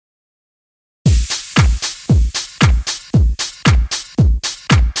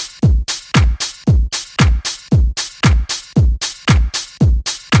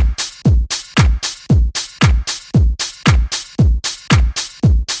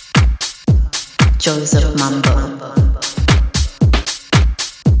Joseph Mambo.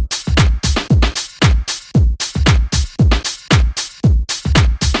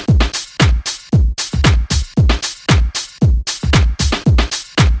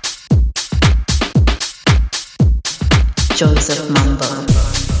 Joseph Mambo.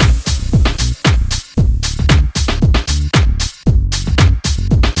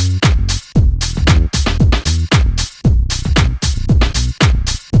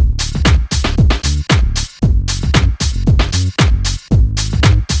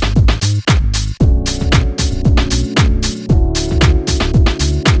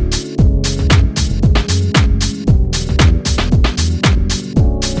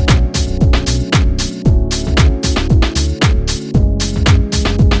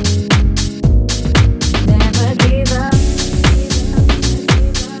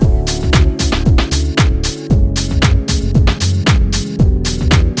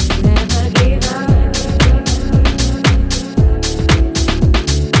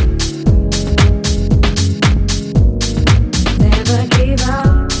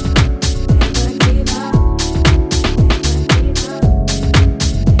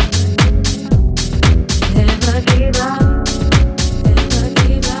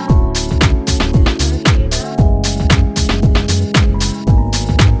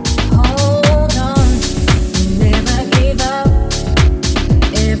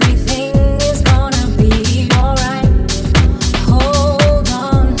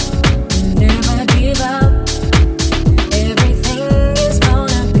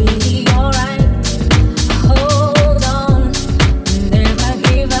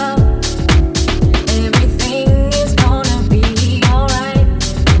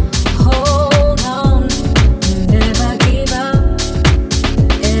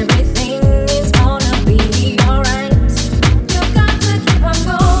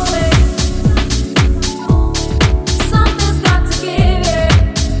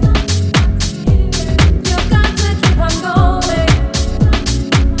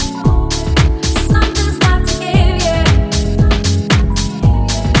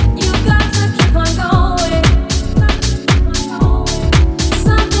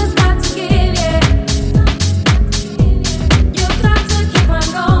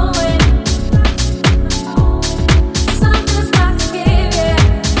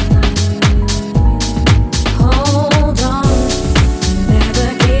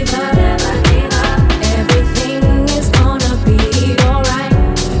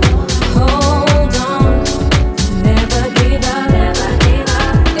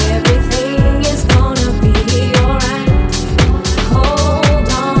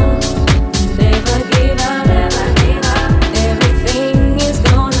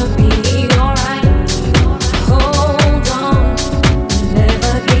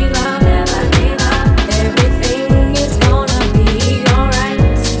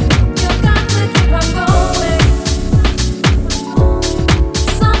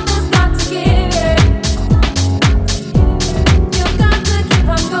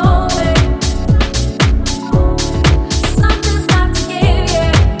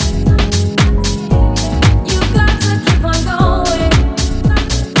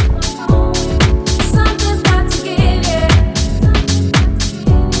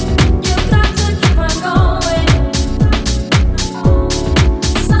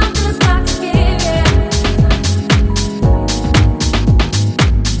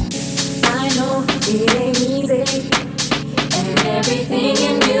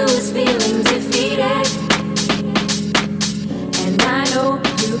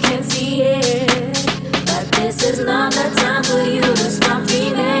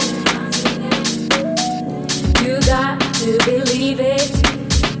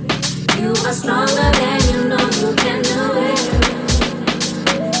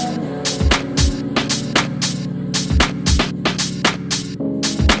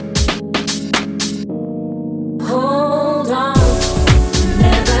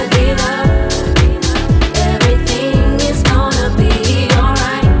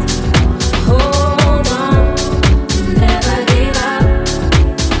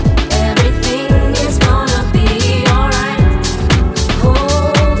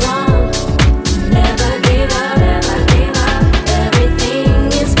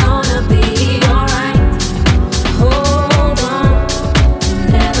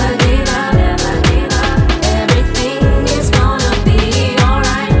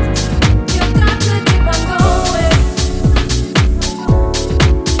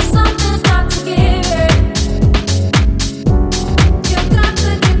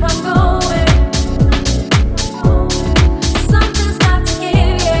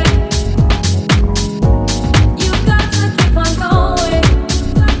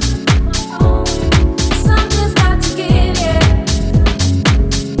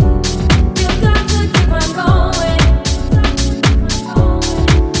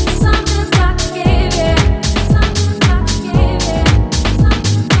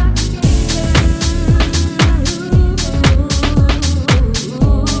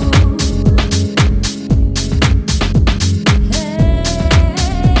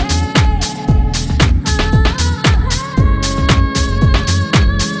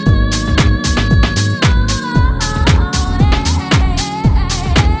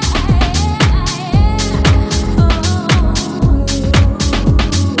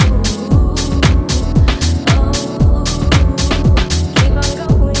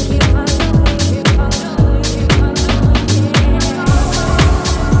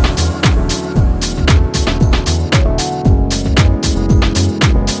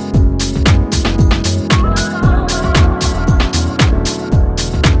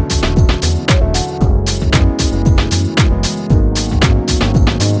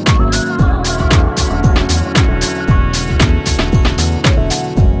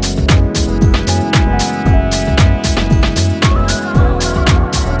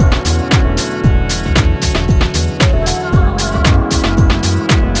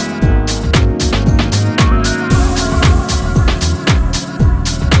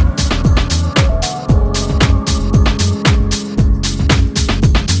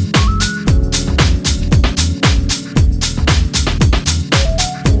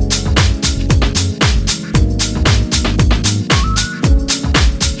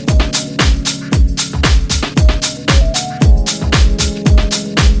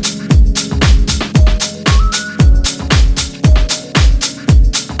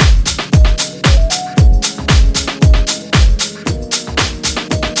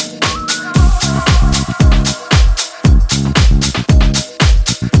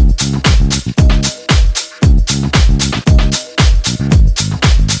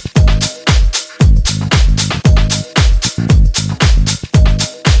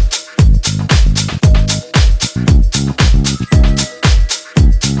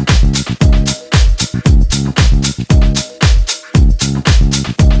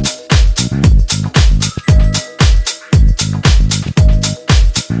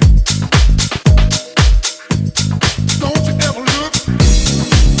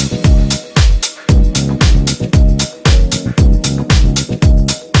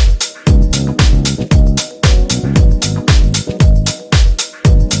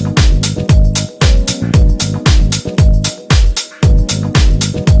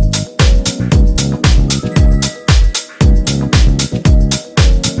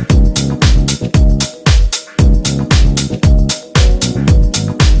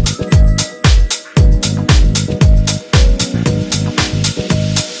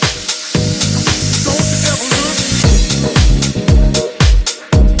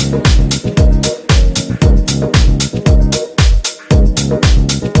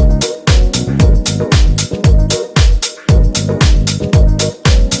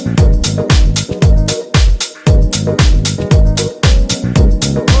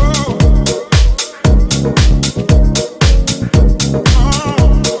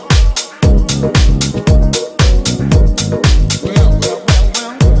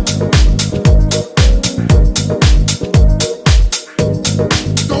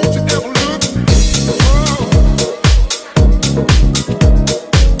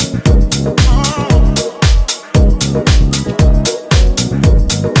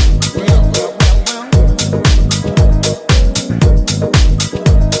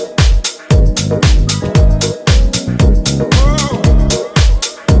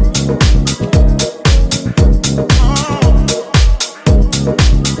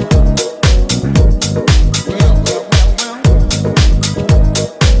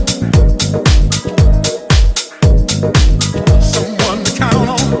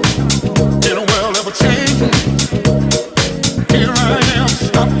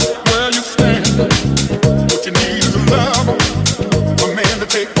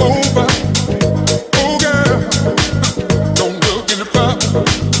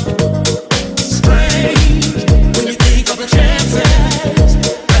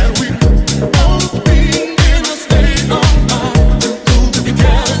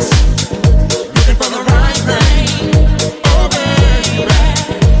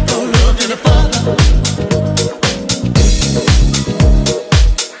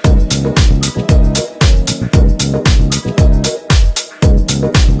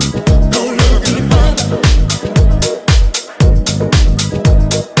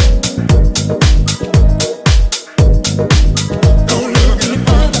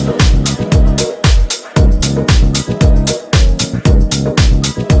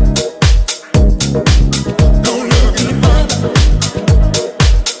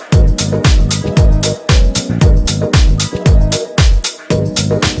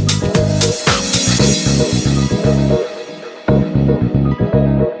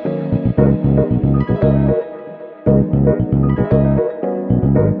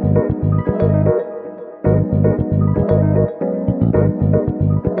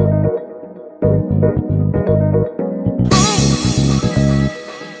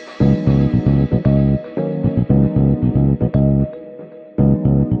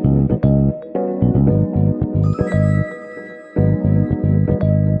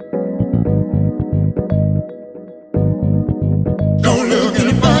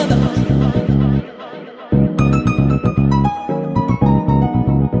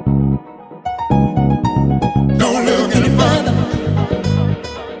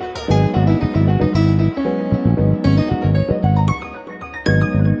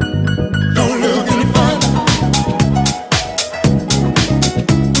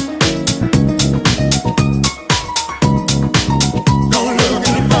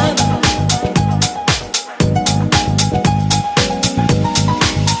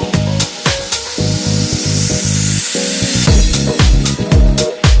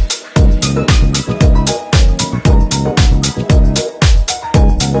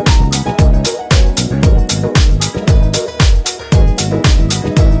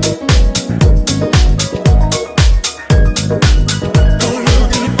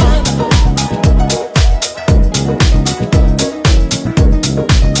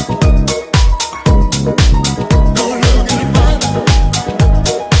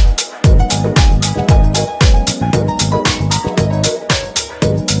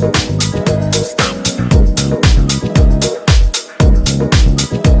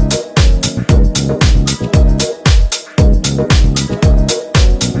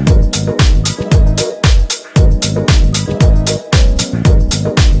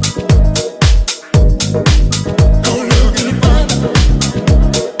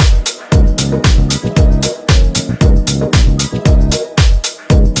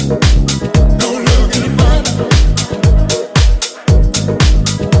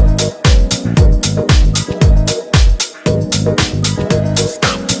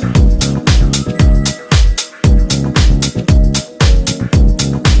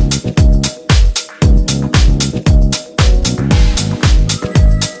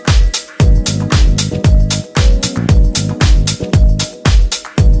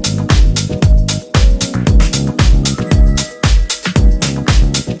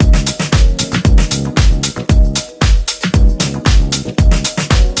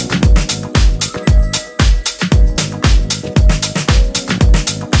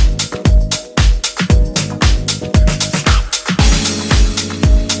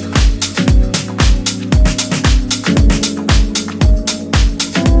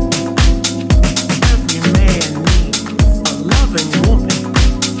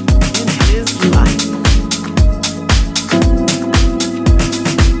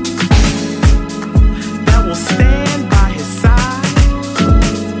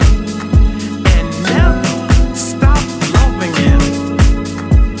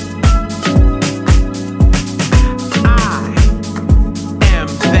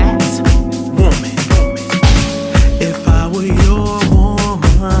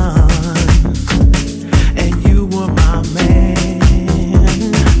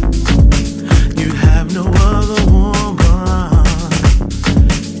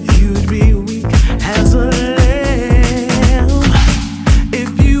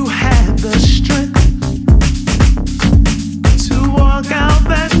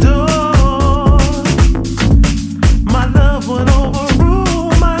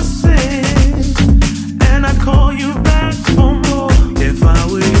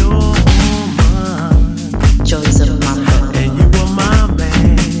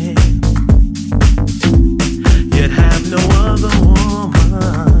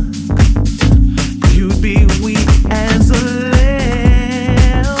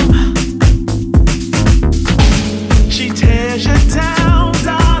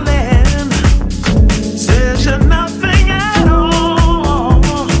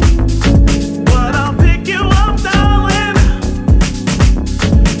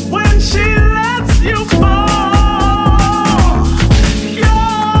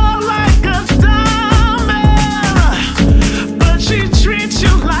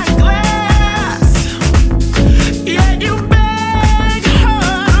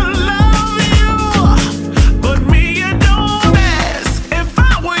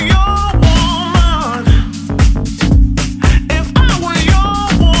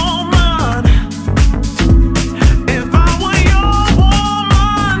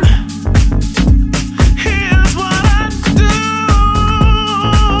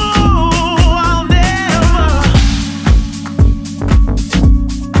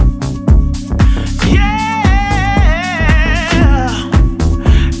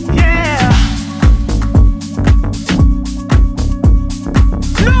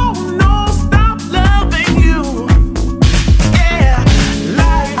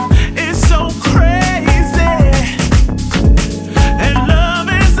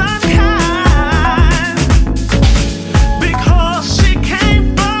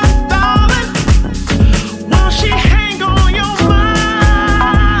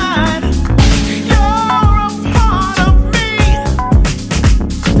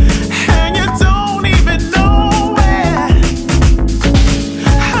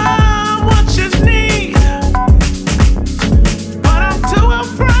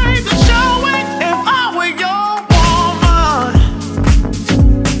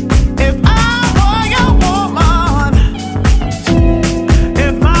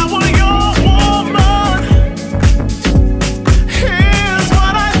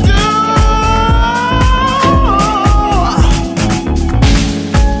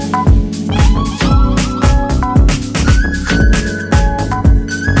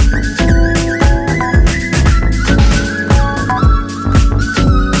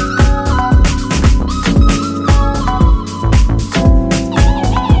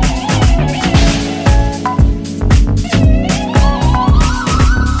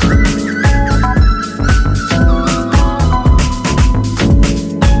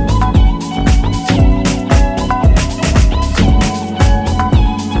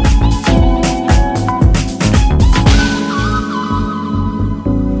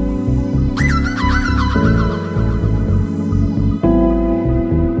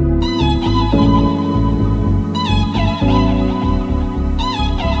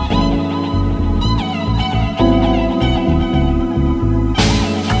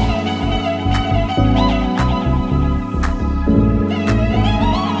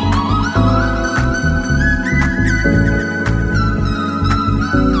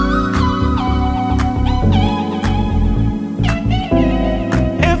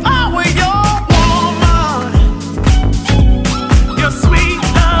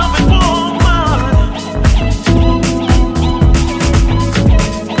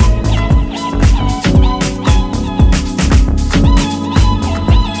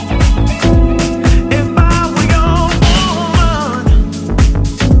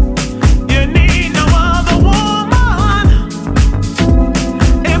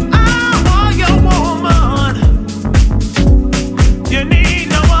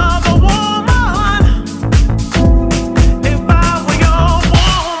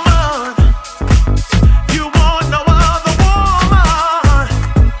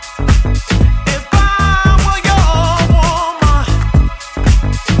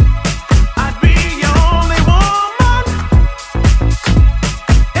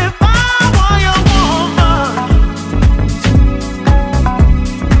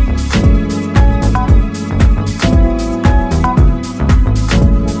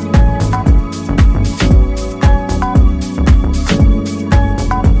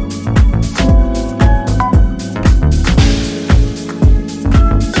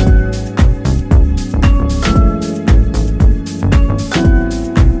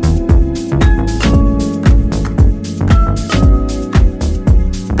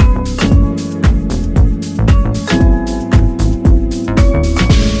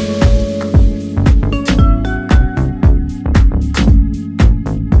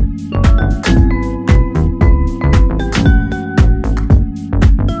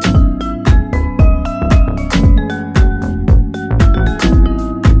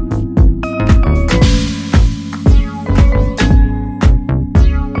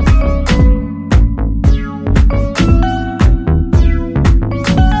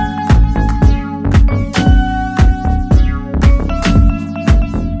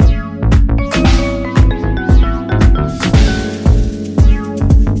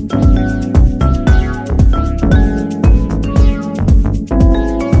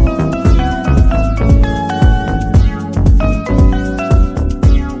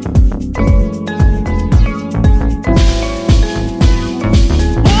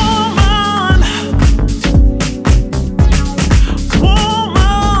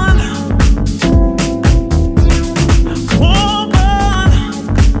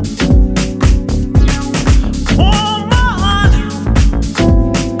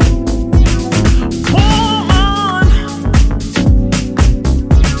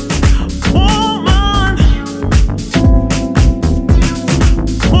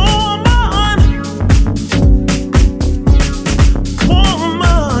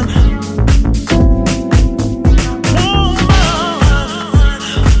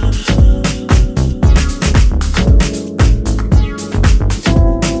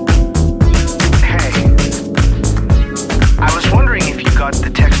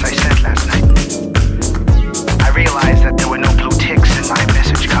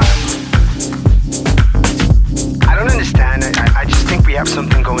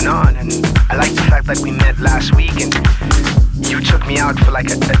 going on, and I like the fact that we met last week and you took me out for like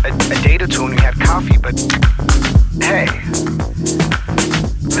a date or two and we had coffee, but hey,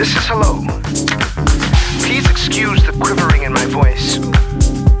 this is hello. Please excuse the quivering in my voice.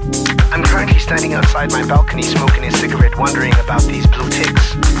 I'm currently standing outside my balcony smoking a cigarette, wondering about these blue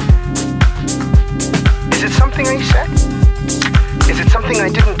ticks. Is it something I said? Is it something I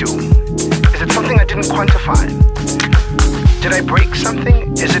didn't do? Is it something I didn't quantify? Did I break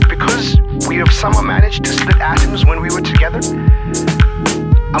something? Is it because we have somehow managed to split atoms when we were together?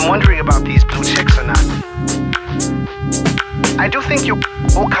 I'm wondering about these blue ticks or not. I do think you're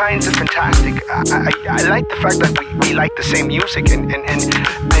all kinds of fantastic. I like the fact that we like the same music and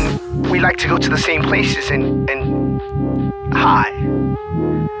we like to go to the same places and hi.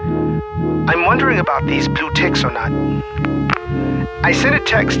 I'm wondering about these blue ticks or not. I sent a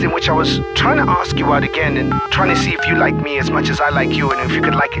text in which I was trying to ask you out again and trying to see if you like me as much as I like you and if you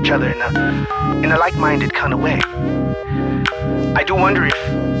could like each other in a like-minded kind of way. I do wonder if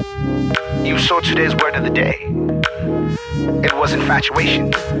you saw today's word of the day. It was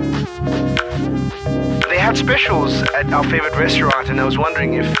infatuation. They had specials at our favorite restaurant and I was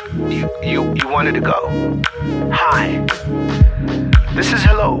wondering if you wanted to go. Hi. This is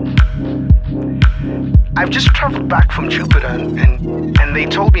hello. I've just traveled back from Jupiter and they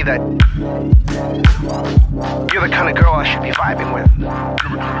told me that you're the kind of girl I should be vibing with.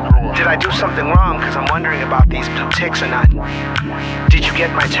 Did I do something wrong? Because I'm wondering about these blue ticks or not. Did you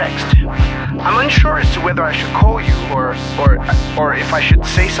get my text? I'm unsure as to whether I should call you or if I should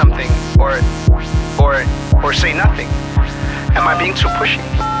say something or say nothing. Am I being too pushy?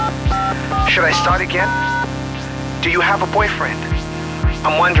 Should I start again? Do you have a boyfriend?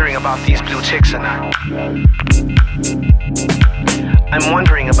 I'm wondering about these blue ticks or not. I'm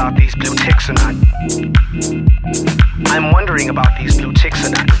wondering about these blue ticks or not. I'm wondering about these blue ticks or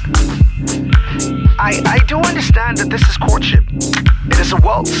not. I do understand that this is courtship. It is a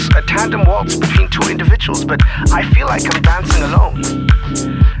waltz, a tandem waltz between two individuals, but I feel like I'm dancing alone.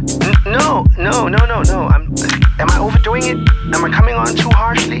 No. Am I overdoing it? Am I coming on too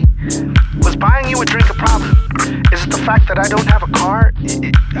harshly? Was buying you a drink a problem? Is it the fact that I don't have a car?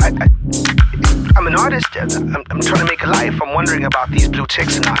 I'm an artist. I'm trying to make a life. I'm wondering about these blue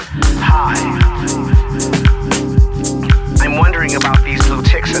ticks or not. Hi. I'm wondering about these blue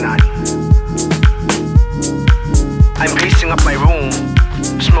ticks or not. I'm pacing up my room,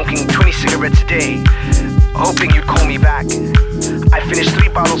 smoking 20 cigarettes a day, hoping you'd call me back. I finished 3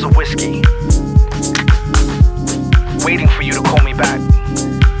 bottles of whiskey, waiting for you to call me back.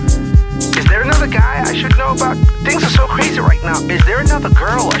 Is there another guy I should know about? Things are so crazy right now. Is there another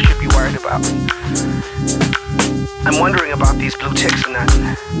girl I should be worried about? I'm wondering about these blue ticks or not.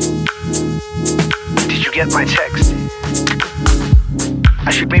 Did you get my text?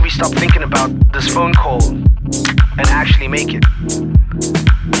 I should maybe stop thinking about this phone call and actually make it.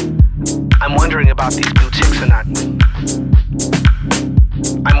 I'm wondering about these blue ticks or not.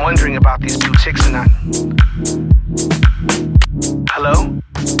 I'm wondering about these blue ticks or not. Hello?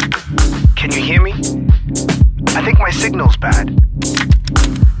 Can you hear me? I think my signal's bad.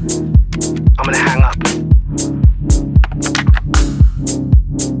 I'm gonna hang up.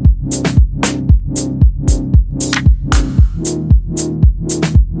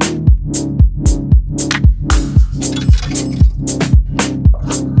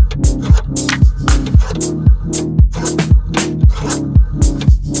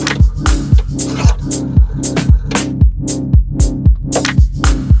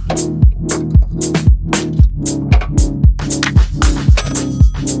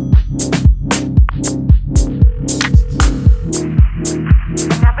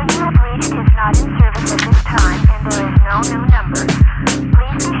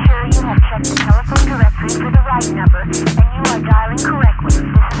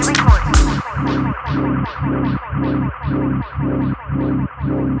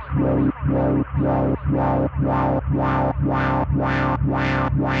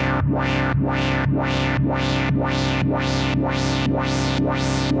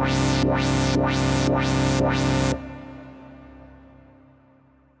 Wow.